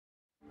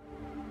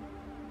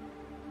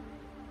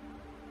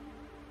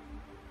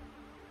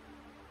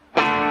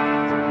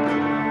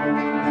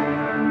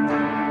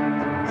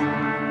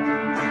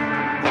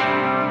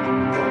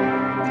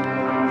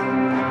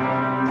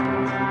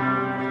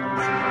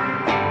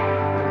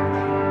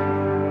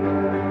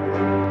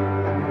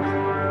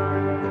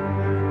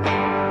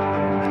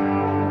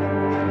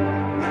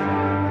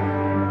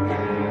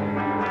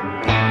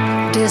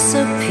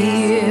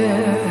disappear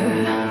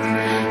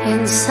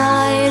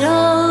inside a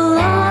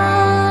life.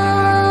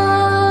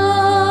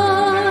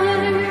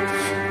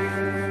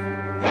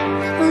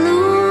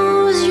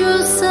 Lose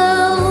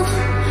yourself,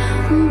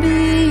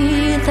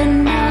 be the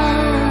night.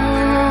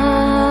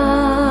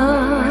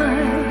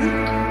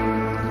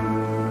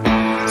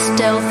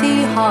 Stealthy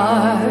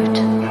heart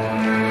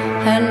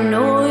and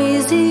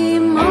noisy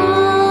mind,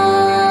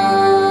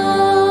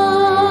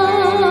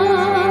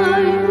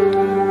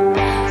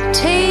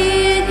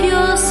 take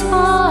your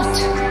spot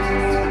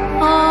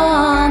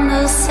on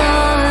the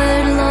sidelines.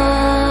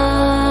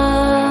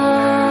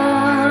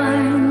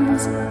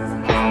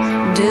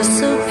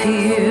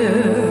 Disappear,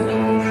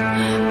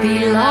 be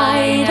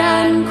light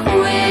and quick.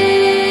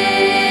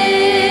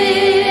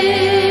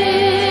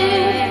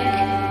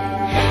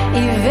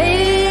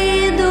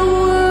 Evade the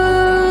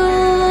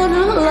world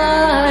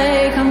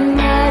like a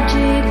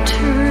magic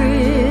trick.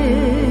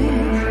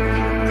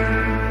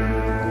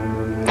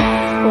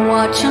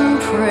 Watch and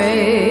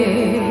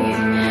pray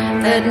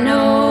that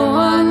no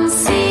one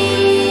sees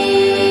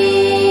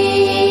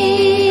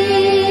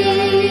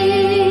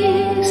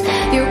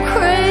your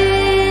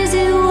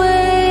crazy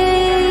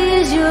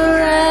ways, your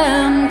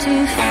empty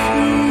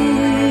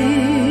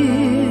fears.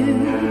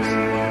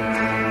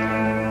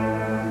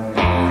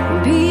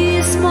 Be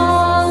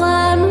small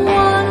and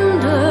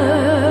wonder,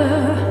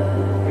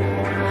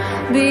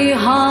 be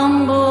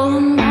humble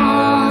and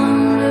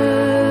ponder.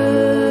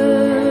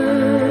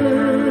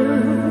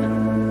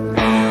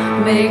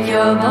 Make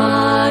your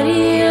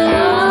body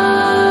light,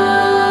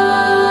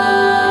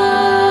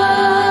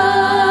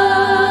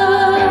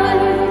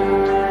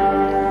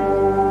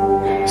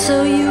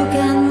 so you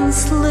can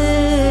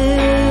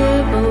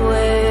slip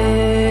away.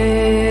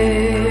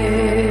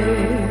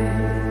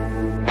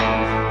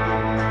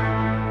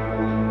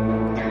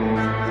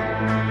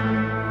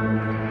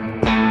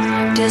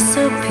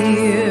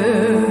 Disappear,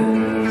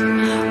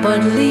 but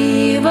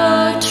leave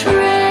a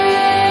trace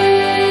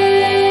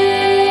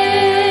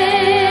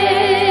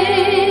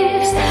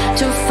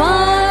to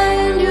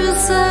find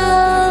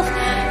yourself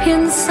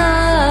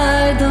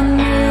inside the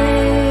maze.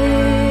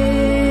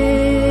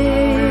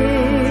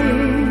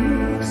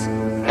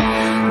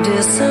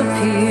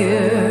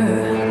 Disappear,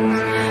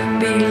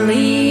 be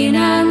lean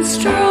and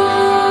strong,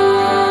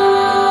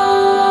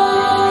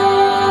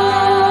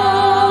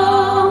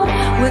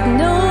 with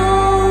no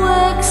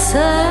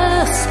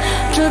excess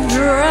to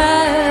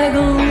drag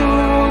along.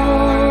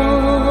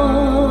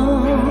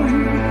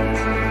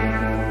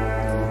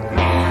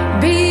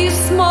 Be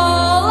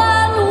small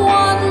and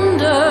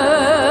wonder,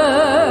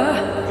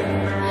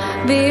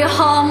 be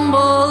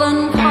humble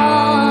and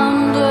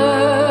ponder.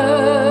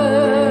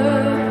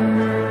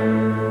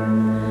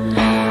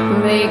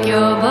 Make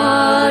your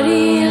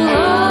body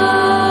light,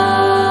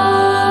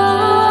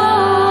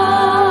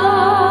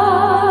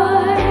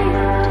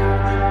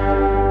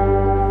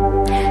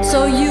 so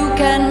you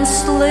can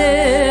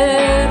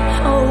slip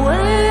away.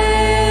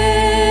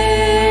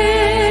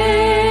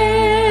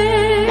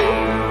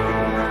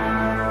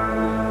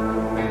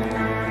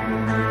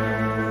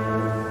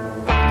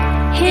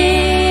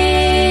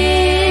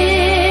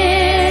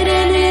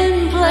 Hidden in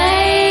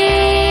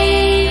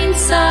plain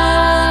sight,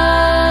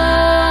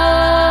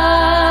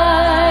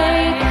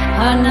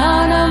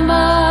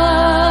 anonymous,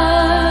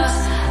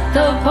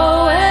 the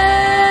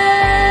poet's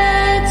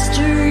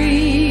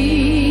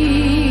dream,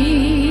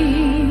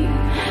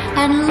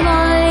 and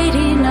light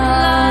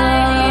enough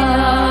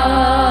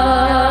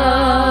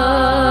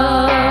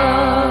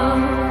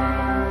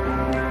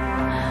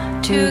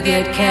to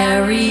get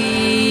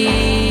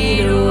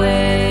carried away.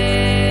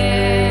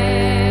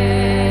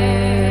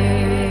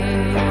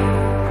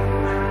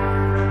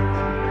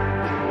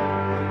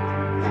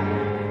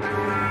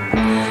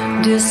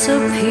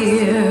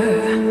 Disappear,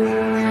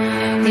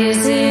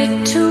 is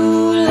it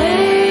too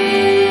late?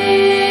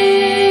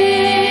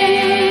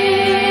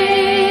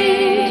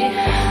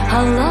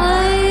 A